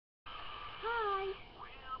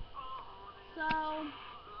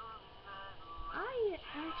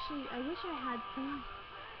Actually, I wish I had some.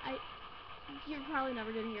 You're probably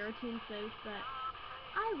never gonna hear a tune this, but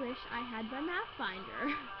I wish I had my math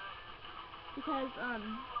binder because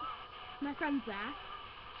my friend Zach,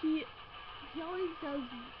 he always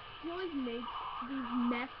makes these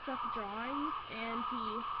messed up drawings, and he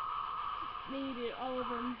made it all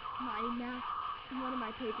over my math, one of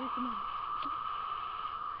my papers. And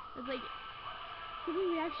it's like something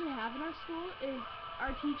we actually have in our school is our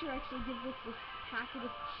teacher actually gives us this packet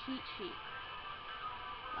of cheat sheets,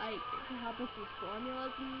 like to help us with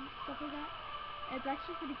formulas and stuff like that. It's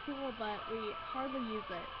actually pretty cool, but we hardly use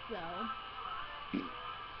it, so.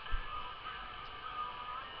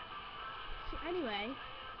 So anyway,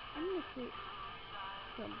 I'm gonna see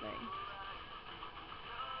something.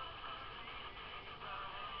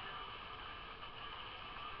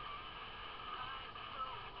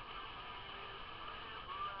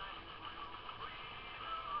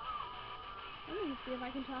 I'm gonna see if I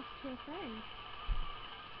can talk to a thing.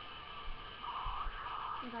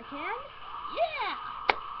 If I can? Yeah!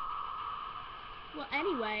 Well,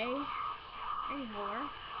 anyway,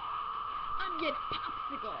 I'm getting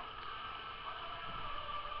popsicle.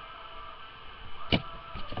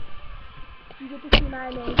 You get to see my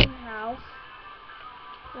amazing house.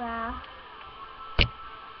 Yeah.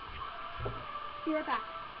 Be right back.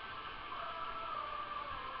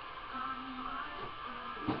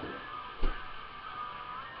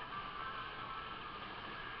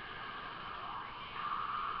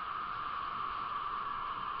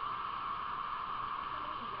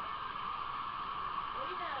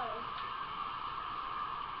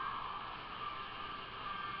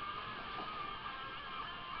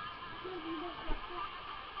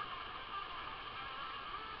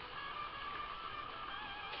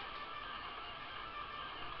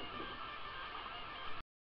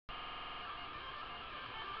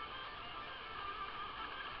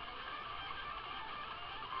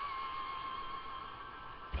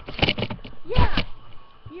 Yeah!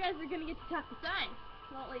 You guys are gonna get to talk to Sign.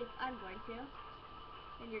 Well, at least I'm going to.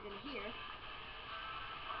 And you're gonna hear.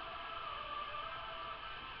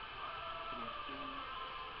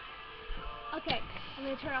 Okay, I'm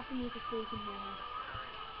gonna turn off the music so you can hear her.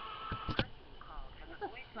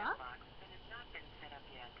 What the fuck?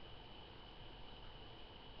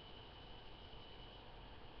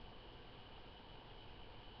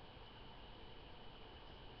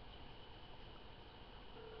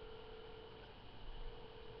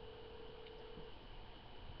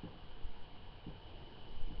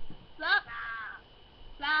 Sup?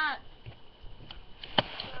 Sup?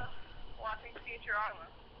 Watching Futurama.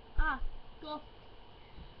 Ah, cool.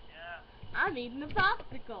 Yeah. I'm eating a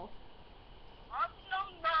popsicle. Nom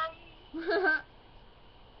nom.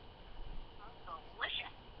 That's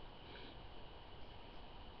delicious.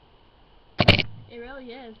 It really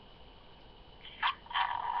is.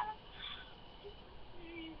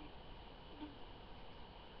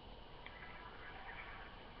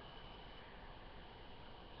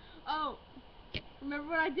 Oh, remember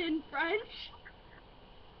what I did in French?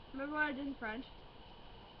 Remember what I did in French?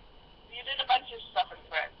 You did a bunch of stuff in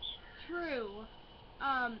French. True.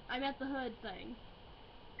 I meant the hood thing.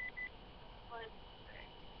 What thing?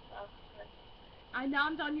 Oh, what? I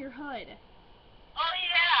nommed on your hood. Oh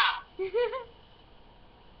yeah!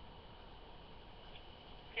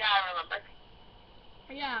 Yeah, I remember.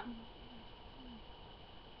 Yeah.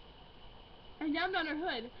 I nommed on her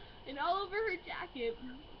hood, and all over her jacket,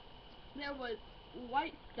 there was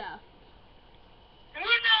white stuff. Who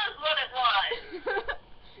knows what it was?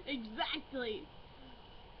 Exactly.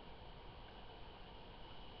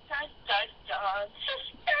 Dun dun dun.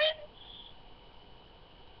 Suspense!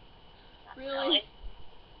 Really?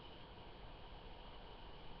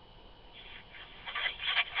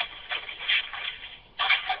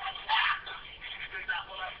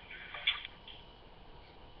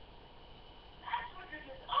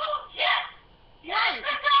 Oh, yes! Yes, What?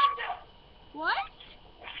 the doctor! What?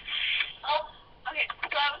 Oh, okay,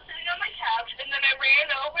 so I was sitting on my couch, and then I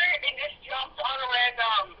ran over and just jumped on a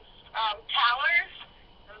random towers.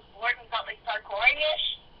 I was bored and felt like parkouring-ish,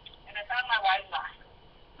 and I found my wine glasses.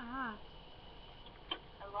 Ah.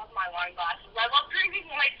 I love my wine glasses. I love drinking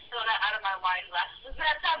white soda out of my wine glasses.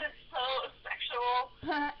 That sounded so sexual.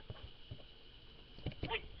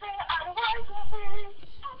 White soda out of wine glasses.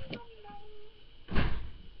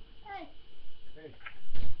 Hey. Hey.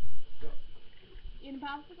 What's up? Eating a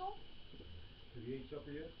popsicle? Have you ate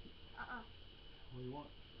supper yet? Uh-uh. What do you want?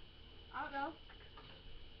 I don't know.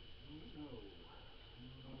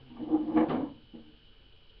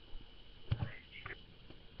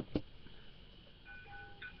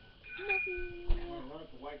 You want to run up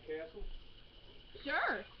to White Castle?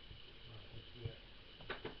 Sure.